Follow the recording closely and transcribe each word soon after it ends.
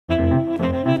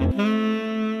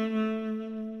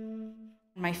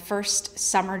my first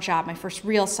summer job, my first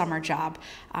real summer job,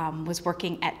 was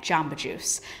working at Jamba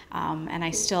Juice. And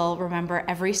I still remember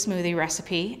every smoothie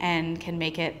recipe and can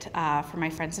make it for my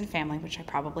friends and family, which I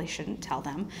probably shouldn't tell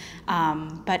them.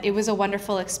 But it was a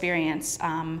wonderful experience.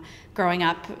 Growing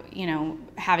up,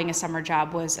 having a summer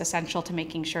job was essential to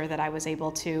making sure that I was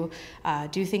able to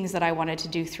do things that I wanted to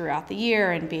do throughout the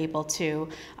year and be able to,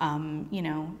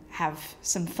 have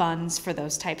some funds for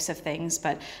those types of things.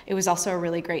 But it was also a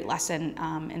really great lesson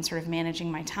in sort of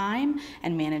managing my time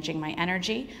and managing my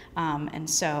energy. And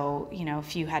so,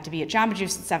 if you had to be at Jamba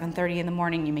Juice at 7:30 in the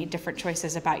morning, you made different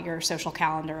choices about your social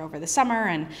calendar over the summer,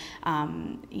 and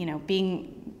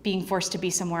being forced to be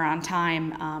somewhere on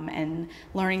time and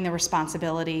learning the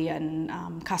responsibility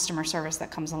and customer service that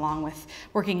comes along with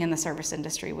working in the service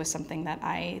industry was something that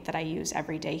I use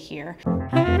every day here.